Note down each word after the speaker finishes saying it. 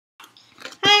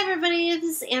everybody,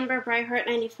 this is Amber Breyer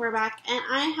 94 back, and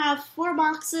I have 4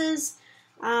 boxes,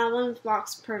 one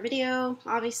box per video,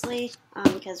 obviously,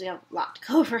 because we have a lot to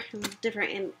cover.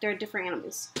 They're different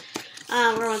animals.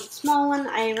 We're on the small one.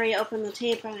 I already opened the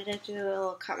tape, and I did do a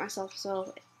little cut myself,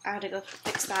 so I had to go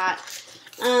fix that.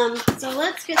 So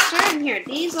let's get started here.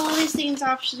 All these things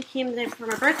actually came in for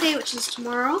my birthday, which is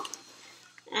tomorrow,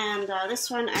 and this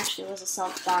one actually was a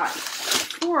self-bought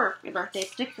for my birthday,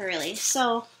 particularly.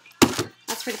 So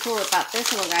that's pretty cool about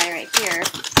this little guy right here.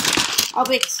 I'll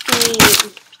be explaining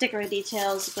particular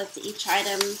details with each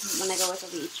item when I go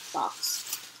with each box.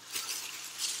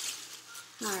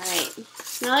 Alright,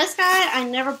 now this guy, I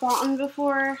never bought him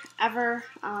before, ever.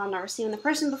 Never seen him in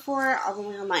person before,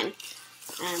 only online.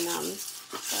 And,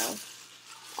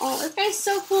 oh, this guy's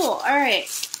so cool. Alright,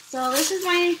 so this is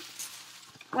my,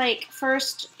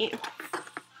 first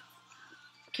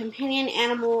companion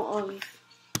animal of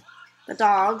the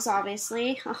dogs,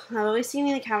 obviously. I've always seen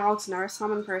the catalogs, never saw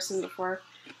them in person before.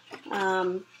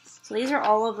 So these are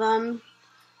all of them.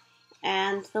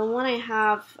 And the one I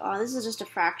have, this is just a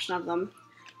fraction of them.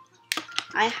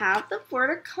 I have the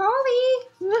Border Collie!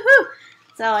 Woohoo!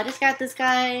 So I just got this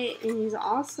guy, and he's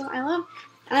awesome. I like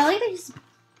that he's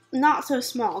not so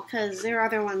small, because there are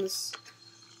other ones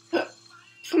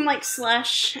from like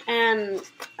Slush and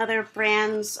other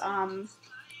brands. And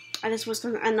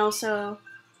also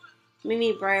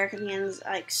maybe Breyer companions,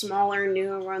 like smaller,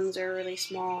 newer ones are really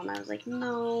small, and I was like,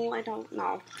 no, I don't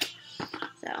know.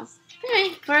 So,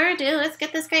 anyway, before I do, let's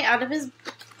get this guy out of his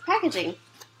packaging.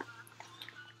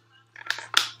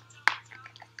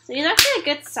 So he's actually a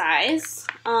good size.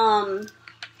 I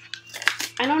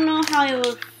don't know how he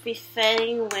would be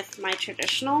fitting with my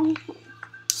traditional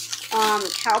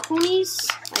cow ponies,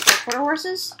 like the quarter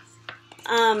horses,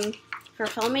 for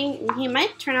filming. He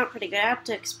might turn out pretty good. I have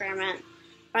to experiment.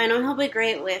 But I know he'll be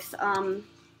great with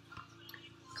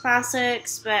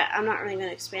classics, but I'm not really going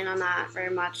to expand on that very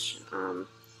much. I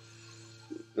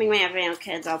mean, when I have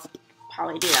kids, I'll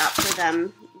probably do that for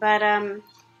them. But,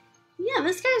 yeah,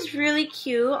 this guy's really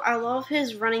cute. I love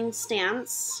his running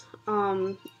stance,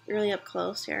 really up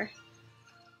close here.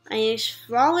 And he's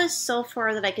flawless so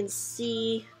far that I can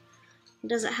see. He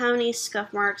doesn't have any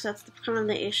scuff marks. That's kind of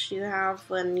the issue you have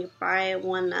when you buy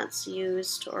one that's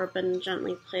used or been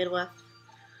gently played with.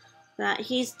 That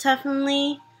he's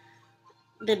definitely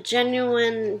the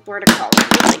genuine Border Collie.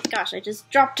 Oh my gosh, I just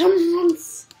dropped him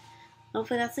once.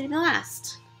 Hopefully that's the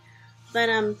last. But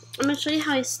I'm going to show you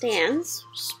how he stands,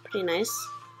 which is pretty nice.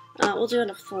 We'll do it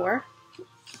at a 4.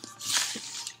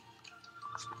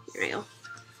 There we go.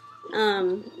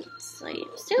 So he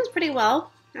stands pretty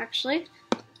well, actually.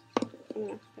 I'm going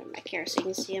to put him back here so you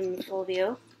can see him in full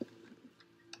view.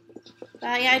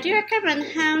 Yeah, I do recommend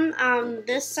him.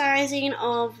 This sizing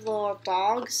of the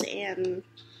dogs and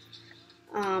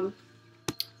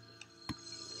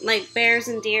like bears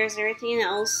and deers and everything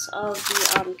else of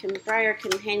the Breyer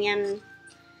companion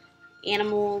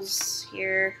animals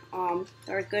here are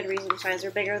a good reasonable size.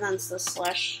 They're bigger than the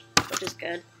Slush, which is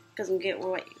good because you get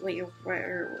what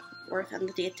you're worth and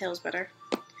the details better.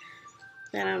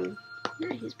 But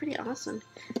yeah, he's pretty awesome.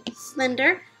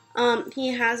 Slender.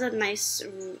 He has a nice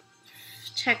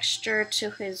texture to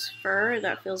his fur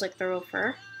that feels like the real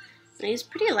fur, and he's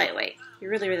pretty lightweight.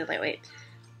 Really, really lightweight.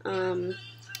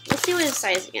 Let's see what his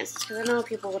sizing is, because I know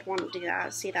people would want to do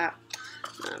that. See that?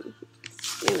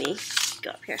 Let me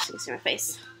go up here so you can see my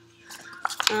face.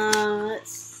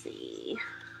 Let's see.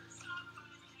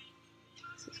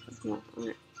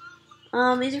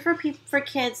 These are for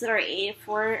kids that are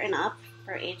 4 and up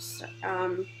for age,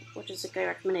 which is a good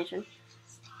recommendation.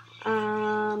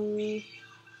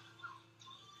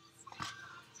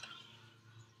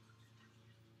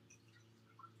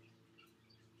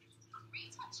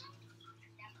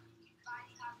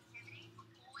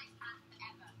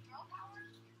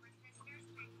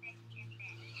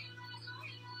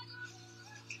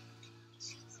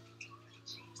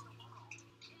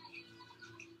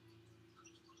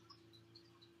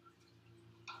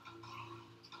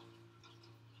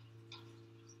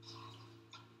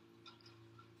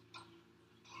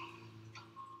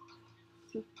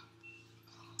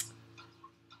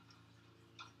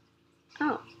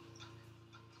 Oh.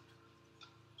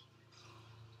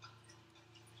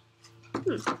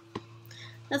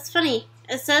 That's funny.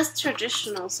 It says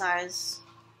traditional size.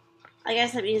 I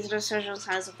guess that means the traditional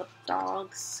size of the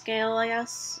dog scale, I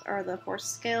guess, or the horse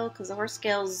scale, because the horse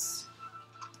scale's...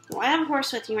 Well, I have a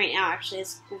horse with me right now, actually.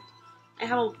 I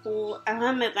have a bull. I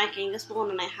have my Angus bull,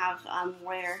 and I have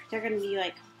where they're gonna be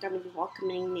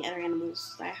welcoming the other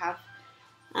animals that I have.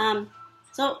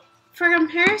 So for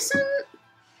comparison,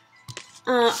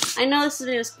 I know this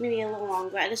video is maybe a little long,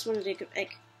 but I just wanted to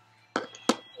like,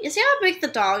 you see how big the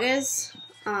dog is?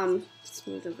 Let's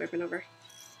move the ribbon over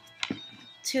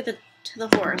to the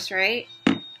horse, right?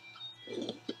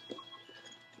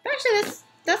 Actually,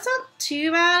 that's not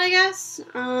too bad, I guess.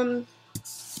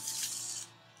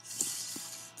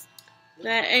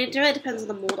 But it really depends on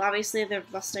the mold. Obviously, the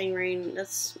Mustang Rain,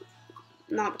 that's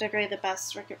not particularly the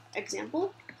best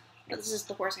example. But this is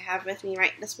the horse I have with me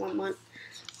right this 1 month.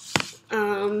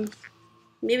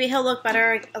 Maybe he'll look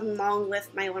better along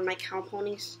with one of my cow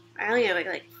ponies. I only have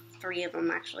like 3 of them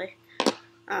actually.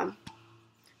 Well,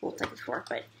 technically 4,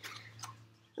 but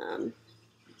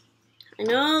I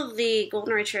know the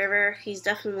Golden Retriever. He's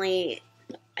definitely,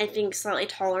 I think, slightly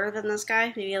taller than this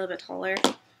guy, maybe a little bit taller,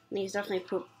 and he's definitely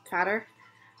fatter.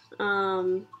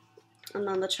 And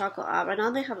then the Chocolate Lab. I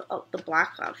know they have the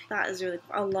Black Lab. That is really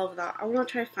cool. I love that. I want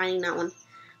to try finding that one.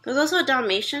 There's also a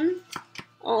Dalmatian.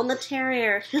 Oh, and the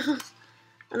Terrier.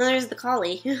 And then there's the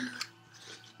Collie.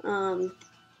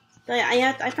 But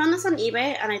I found this on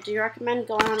eBay, and I do recommend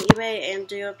going on eBay and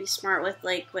be smart with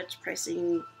like which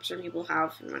pricing certain people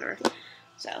have and whatever.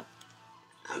 So,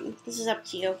 this is up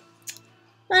to you.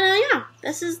 But yeah,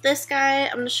 this is this guy.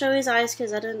 I'm gonna show his eyes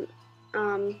because I didn't.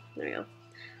 There we go.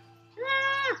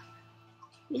 Ah!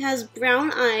 He has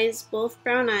brown eyes, both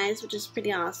brown eyes, which is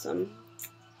pretty awesome.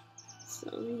 So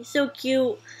he's so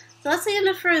cute. So that's the end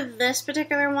of for this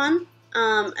particular one.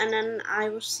 And then I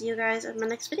will see you guys in my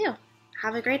next video.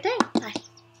 Have a great day. Bye.